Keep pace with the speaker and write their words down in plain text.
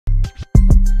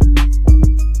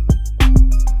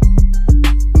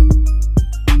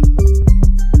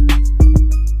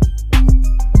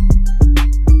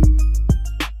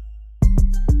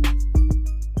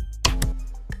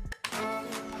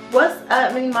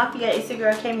Mafia. It's your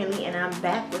girl K Millie, and I'm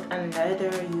back with another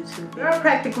YouTube video. We're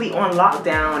practically on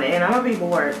lockdown and I'm gonna be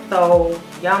bored, so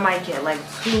y'all might get like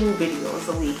 2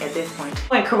 videos a week at this point.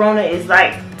 When Corona is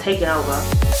like taking over.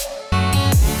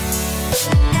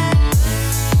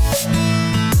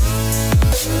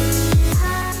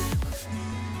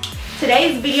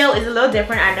 Today's video is a little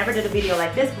different. I never did a video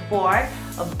like this before,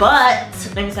 but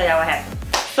let me tell y'all what happened.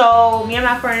 So me and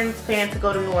my friends planned to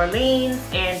go to New Orleans,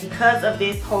 and because of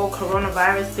this whole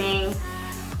coronavirus thing,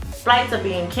 flights are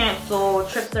being canceled,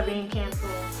 trips are being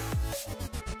canceled.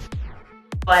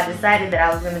 So I decided that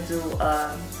I was gonna do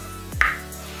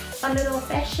a little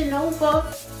Fashion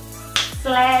Nova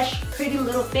slash Pretty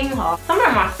Little Thing haul. Some of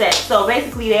them are set, so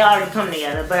basically they already come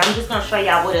together, but I'm just gonna show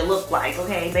y'all what it looked like,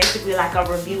 okay? Basically like a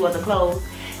review of the clothes.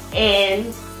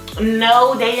 And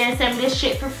no, they didn't send me this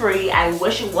shit for free. I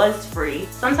wish it was free.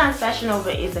 Sometimes Fashion Nova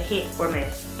is a hit or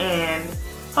miss, and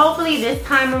hopefully this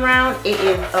time around it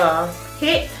is a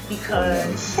hit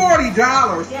because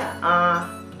 $40. Yeah,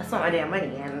 that's not my damn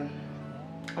money, and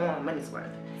I want my money's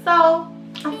worth. So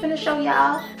I'm finna show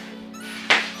y'all.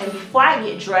 And before I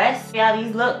get dressed, y'all,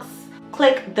 these looks,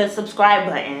 click the subscribe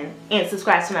button and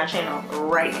subscribe to my channel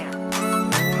right now.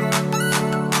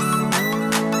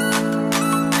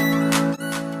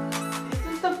 This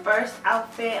is the first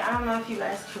outfit. I don't know if you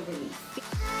guys can really see.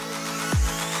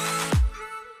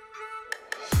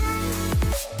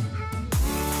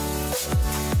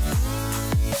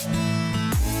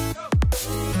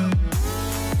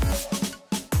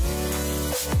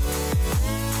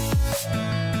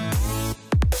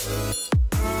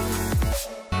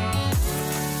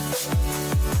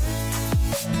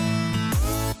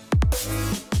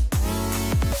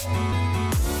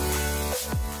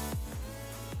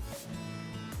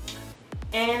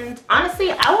 And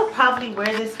honestly, I would probably wear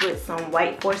this with some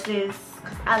white forces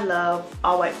because I love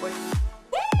all white forces.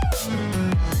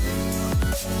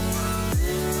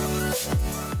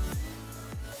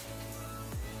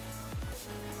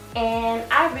 And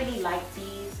I really like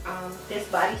these, this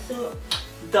bodysuit.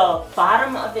 The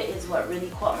bottom of it is what really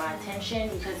caught my attention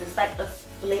because it's like a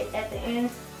split at the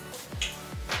end.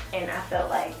 And I felt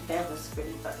like that was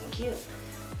pretty fucking cute.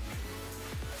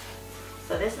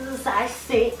 So this is a size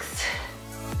 6.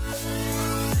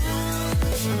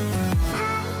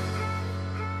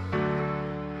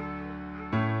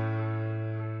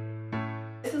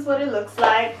 This is what it looks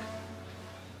like.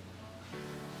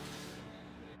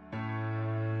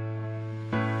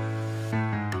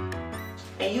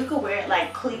 And you could wear it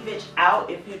like cleavage out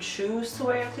if you choose to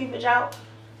wear cleavage out,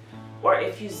 or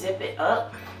if you zip it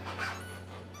up.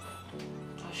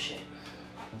 Oh shit.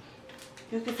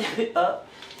 You could zip it up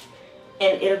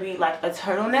and it'll be like a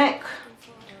turtleneck.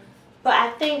 But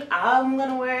I think I'm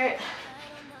gonna wear it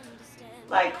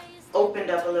like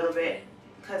opened up a little bit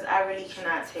because I really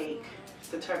cannot take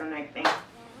the turtleneck thing.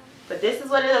 But this is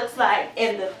what it looks like,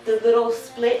 and the little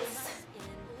splits.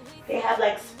 They have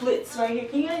like splits right here.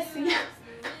 Can you guys see?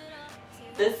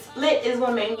 The split is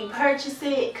what made me purchase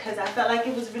it because I felt like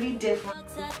it was really different.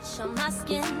 Touch on my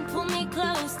skin, pull me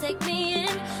close, take me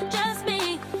in, just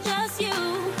me, just you.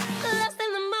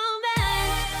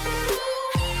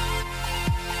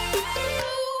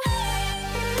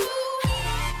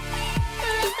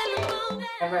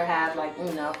 Never have like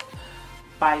enough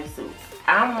bodysuits.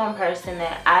 I'm one person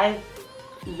that I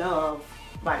love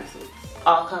bodysuits,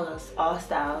 all colors, all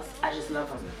styles. I just love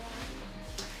them.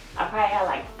 I probably have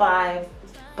like 5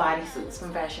 bodysuits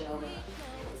from Fashion Nova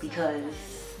because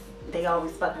they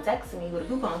always fucking text me with a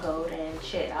coupon code and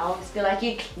shit. I always feel like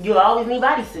you always need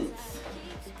bodysuits.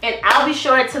 And I'll be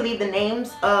sure to leave the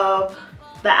names of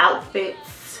the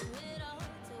outfits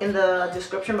in the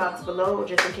description box below,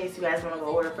 just in case you guys want to go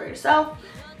order for yourself,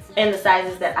 and the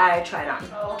sizes that I tried on.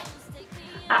 So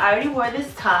I already wore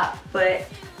this top, but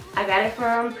I got it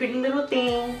from Pretty Little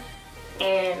Thing,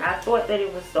 and I thought that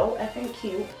it was so effing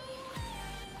cute.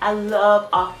 I love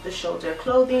off the shoulder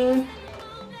clothing.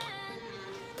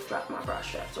 Drop my bra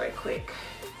straps right quick.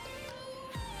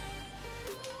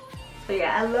 So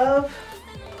yeah, I love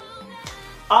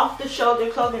off the shoulder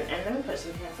clothing. And let me put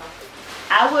some pants on.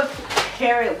 I would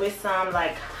pair it with some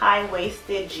like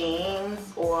high-waisted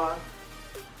jeans, or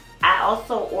I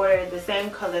also ordered the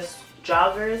same color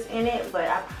joggers in it, but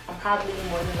I'm probably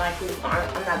more than likely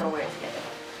I'm not gonna wear it together.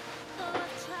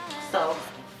 So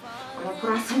I'm gonna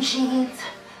put on some jeans.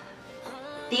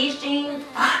 These jeans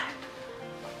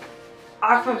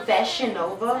are from Fashion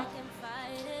Nova.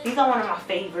 These are one of my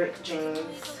favorite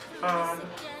jeans.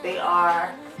 They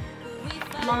are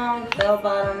long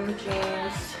bell-bottom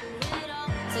jeans.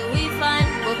 So we find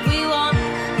what we want,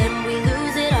 then we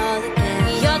lose it all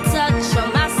again. Your touch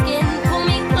on my skin, pull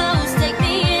me close, take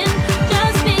me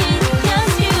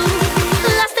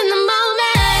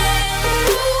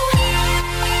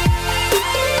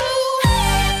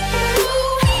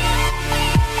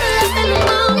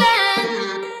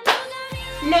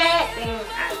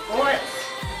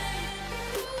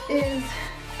is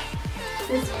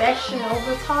this Fashion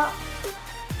Over top,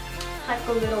 like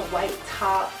a little white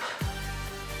top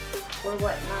or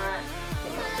whatnot.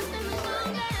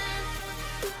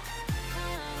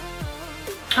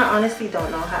 I honestly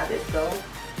don't know how this goes.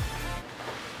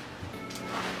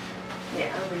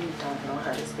 Yeah, I really don't know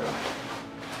how this goes.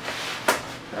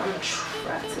 But I'm gonna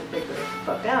try to figure the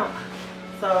fuck out.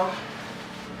 So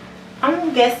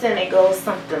I'm guessing it goes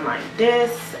something like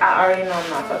this. I already know I'm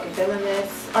not fucking feeling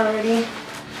this already.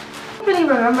 I don't really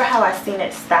remember how I seen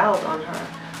it styled on her.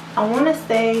 I want to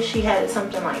say she had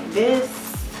something like this.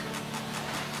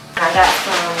 I got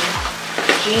some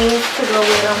jeans to go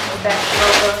with them from Fashion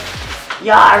Over.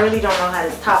 Y'all, I really don't know how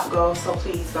this top goes, so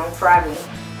please don't fry me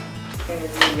in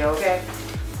this video, okay?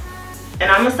 And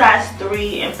I'm a size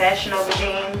 3 in Fashion Over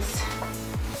jeans.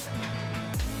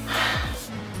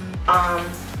 I'm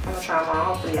gonna try them on.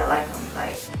 Hopefully I like them.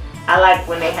 Like, I like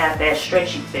when they have that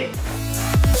stretchy fit.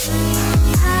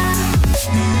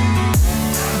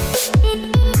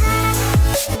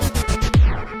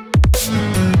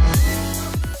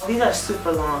 These are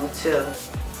super long too.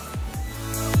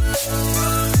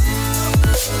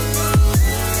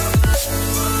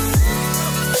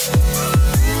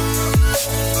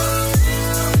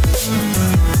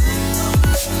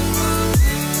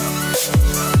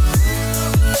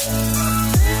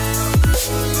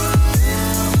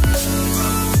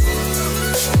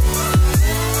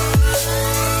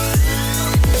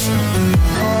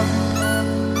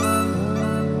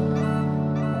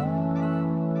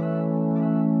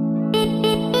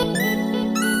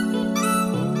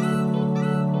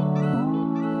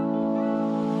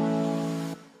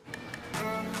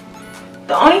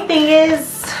 The only thing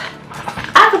is,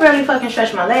 I could barely fucking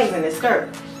stretch my legs in this skirt.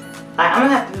 Like, I'm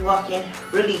gonna have to be walking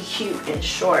really cute and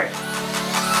short.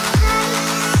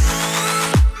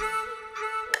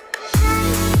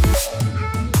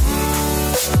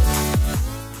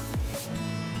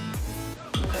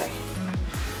 Okay.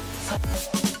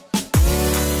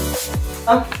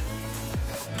 So,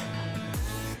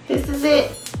 this is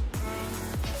it.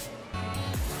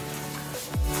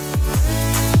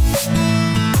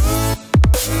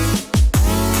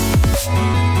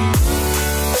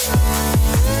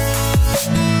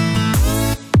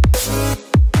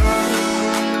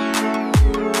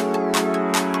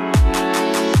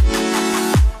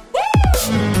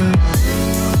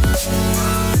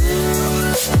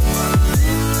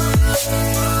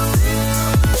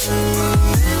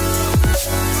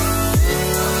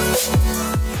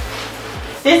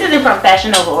 This isn't from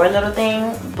Fashion Over or Little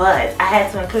Thing, but I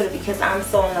had to include it because I'm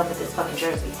so in love with this fucking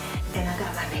jersey. And I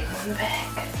got my name on the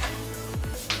back.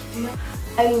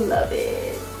 I love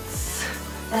it.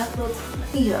 That looks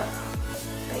clear,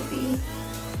 baby.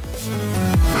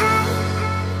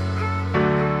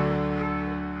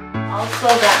 Also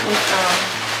got me some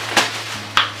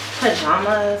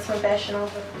pajamas from Fashion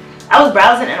Over. I was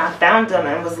browsing and I found them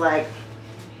and was like,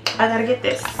 I gotta get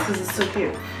this because it's so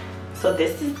cute. So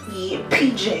this is the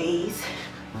PJs.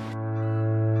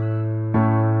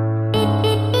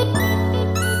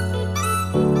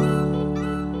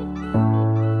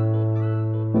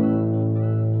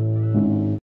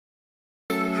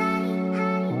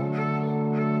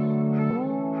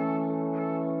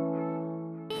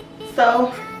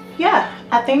 So yeah,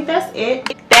 I think that's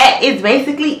it. That is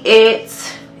basically it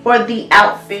for the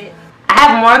outfit. I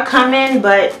have more coming,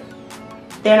 but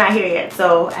they're not here yet.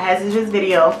 So as is this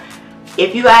video,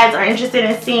 if you guys are interested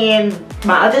in seeing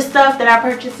my other stuff that I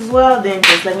purchased as well, then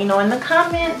just let me know in the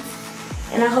comments.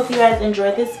 And I hope you guys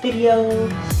enjoyed this video.